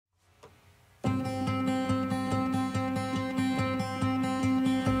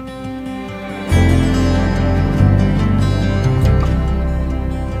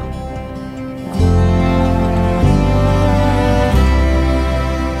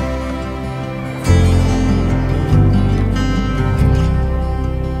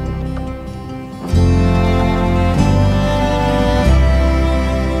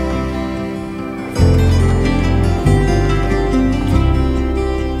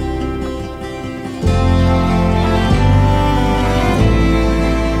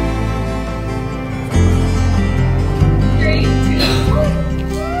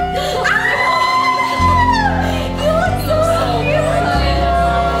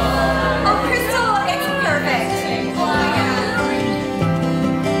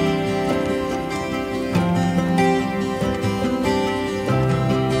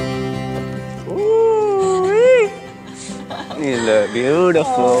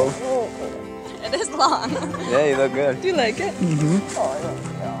Beautiful. It is long. Yeah, you look good. Do you like it?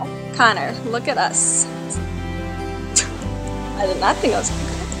 Mm-hmm. Connor, look at us. I did not think I was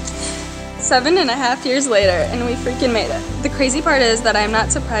gonna cry. 7.5 years later, and we freaking made it. The crazy part is that I am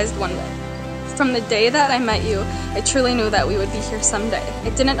not surprised one bit. From the day that I met you, I truly knew that we would be here someday. I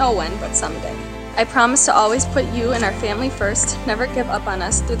didn't know when, but someday. I promise to always put you and our family first, never give up on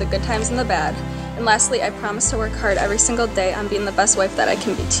us through the good times and the bad. And lastly, I promise to work hard every single day on being the best wife that I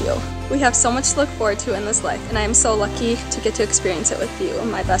can be to you. We have so much to look forward to in this life, and I am so lucky to get to experience it with you,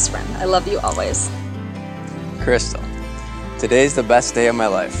 my best friend. I love you always. Crystal, today's the best day of my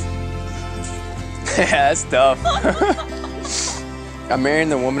life. Yeah, that's tough. I'm marrying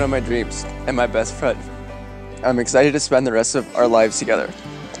the woman of my dreams and my best friend. I'm excited to spend the rest of our lives together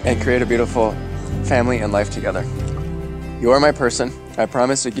and create a beautiful family and life together. You are my person. I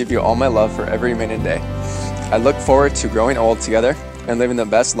promise to give you all my love for every remaining day. I look forward to growing old together and living the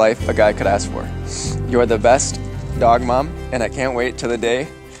best life a guy could ask for. You are the best dog mom, and I can't wait till the day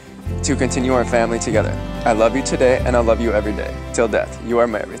to continue our family together. I love you today, and I'll love you every day, till death. You are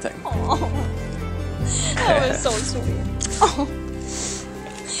my everything. Aww. That was so sweet. Oh.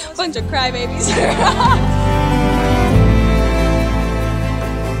 Bunch of crybabies.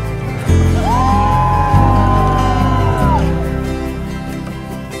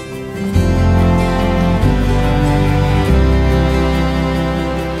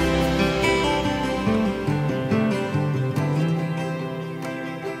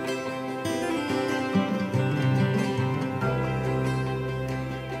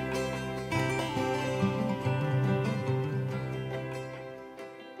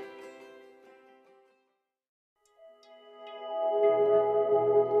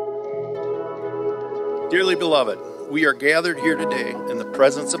 Dearly beloved, we are gathered here today in the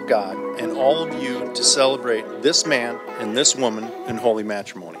presence of God and all of you to celebrate this man and this woman in holy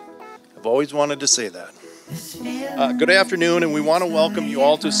matrimony. I've always wanted to say that. Good afternoon, and we want to welcome you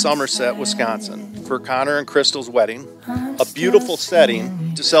all to Somerset, Wisconsin for Connor and Crystal's wedding, a beautiful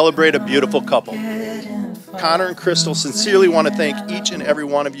setting to celebrate a beautiful couple. Connor and Crystal sincerely want to thank each and every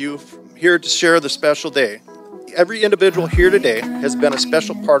one of you here to share the special day. Every individual here today has been a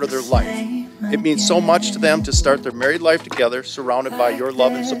special part of their life. It means so much to them to start their married life together, surrounded by your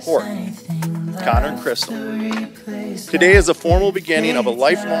love and support. Connor and Crystal. Today is a formal beginning of a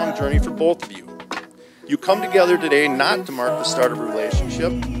lifelong journey for both of you. You come together today not to mark the start of a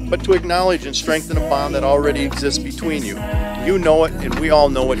relationship, but to acknowledge and strengthen a bond that already exists between you. You know it, and we all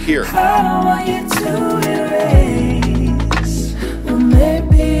know it here. I don't want you to erase. Well,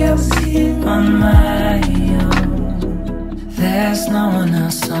 maybe I'll see it on my own. There's no one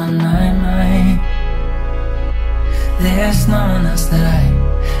else on my mind. There's no one else that I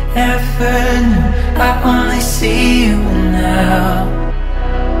ever knew. I only see you now.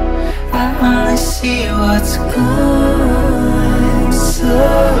 I only see what's good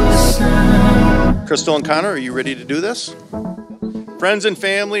so soon. Crystal and Connor, are you ready to do this? Friends and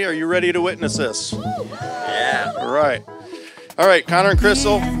family, are you ready to witness this? Yeah. All right. All right, Connor and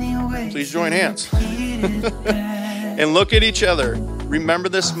Crystal, please join hands. And look at each other. Remember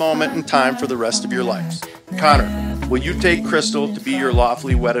this moment in time for the rest of your lives. Connor, will you take Crystal to be your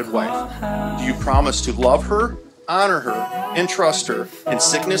lawfully wedded wife? Do you promise to love her, honor her, and trust her in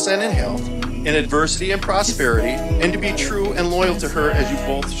sickness and in health, in adversity and prosperity, and to be true and loyal to her as you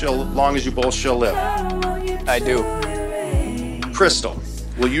both shall, long as you both shall live? I do. Crystal,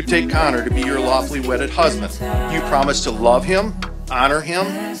 will you take Connor to be your lawfully wedded husband? Do you promise to love him, honor him,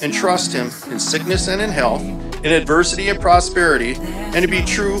 and trust him in sickness and in health, in adversity and prosperity, and to be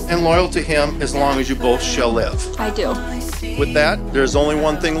true and loyal to him as long as you both shall live? I do. With that, there's only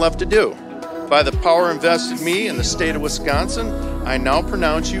one thing left to do. By the power invested in me in the state of Wisconsin, I now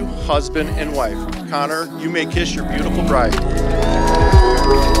pronounce you husband and wife. Connor, you may kiss your beautiful bride. There's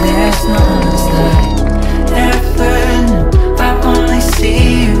no one else that I ever knew. I only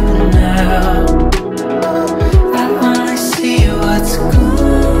see you now. I only see what's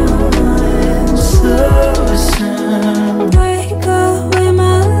good so soon. Wake up with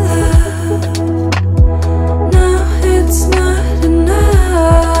my love. No, it's not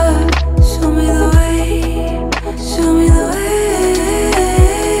enough. Show me the way. Show me the way.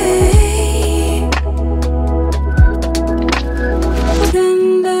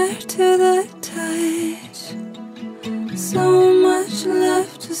 Tender to the touch. So much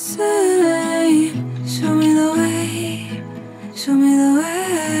left to say. Show me the way. Show me the way.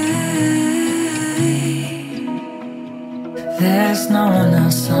 There's no one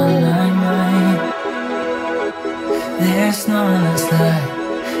else on my mind. There's no one else that I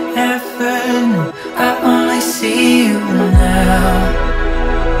ever knew. I only see you now.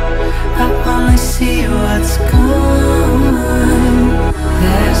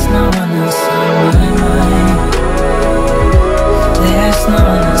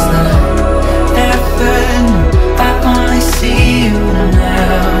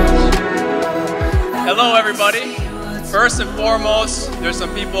 everybody. First and foremost, there's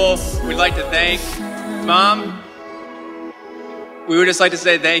some people we'd like to thank. Mom, we would just like to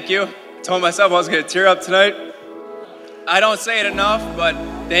say thank you. I told myself I was going to tear up tonight. I don't say it enough, but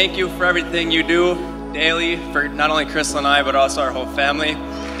thank you for everything you do daily for not only Crystal and I, but also our whole family.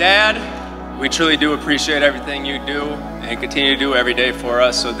 Dad, we truly do appreciate everything you do and continue to do every day for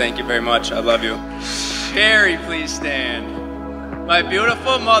us, so thank you very much. I love you. Sherry, please stand. My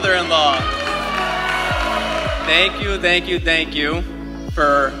beautiful mother-in-law. Thank you, thank you, thank you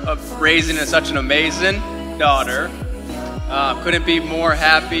for raising such an amazing daughter. Couldn't be more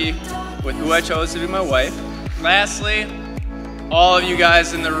happy with who I chose to be my wife. Lastly, all of you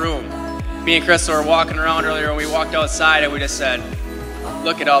guys in the room. Me and Crystal were walking around earlier and we walked outside and we just said,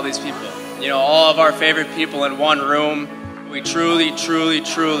 look at all these people. You know, all of our favorite people in one room. We truly, truly,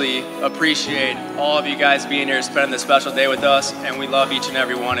 truly appreciate all of you guys being here, spending this special day with us, and we love each and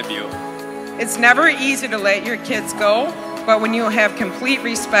every one of you. It's never easy to let your kids go, but when you have complete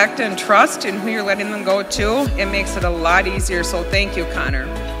respect and trust in who you're letting them go to, it makes it a lot easier, so thank you, Connor.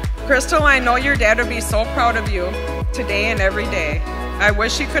 Crystal, I know your dad would be so proud of you today and every day. I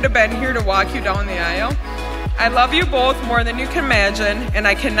wish he could have been here to walk you down the aisle. I love you both more than you can imagine, and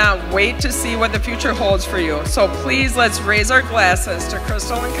I cannot wait to see what the future holds for you. So please, let's raise our glasses to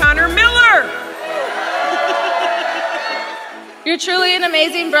Crystal and Connor Miller! You're truly an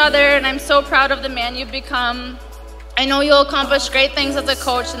amazing brother, and I'm so proud of the man you've become. I know you'll accomplish great things as a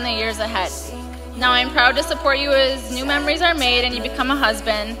coach in the years ahead. Now I'm proud to support you as new memories are made and you become a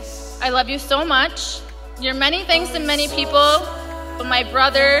husband. I love you so much. You're many things to many people, but my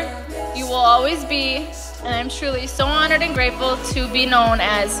brother, you will always be, and I'm truly so honored and grateful to be known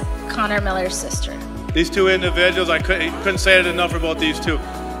as Connor Miller's sister. These two individuals, I couldn't say it enough about these two.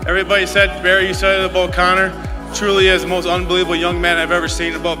 Everybody said, Barry, you said it about Connor. Truly is the most unbelievable young man I've ever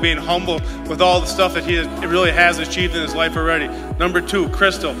seen, about being humble with all the stuff that he really has achieved in his life already. Number two,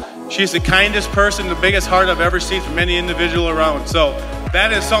 Crystal. She's the kindest person, the biggest heart I've ever seen from any individual around. So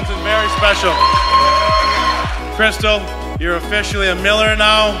that is something very special. Crystal, you're officially a Miller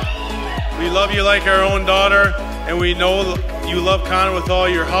now. We love you like our own daughter, and we know you love Connor with all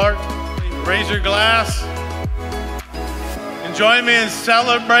your heart. Raise your glass. And join me in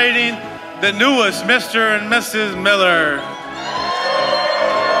celebrating the newest Mr. and Mrs. Miller.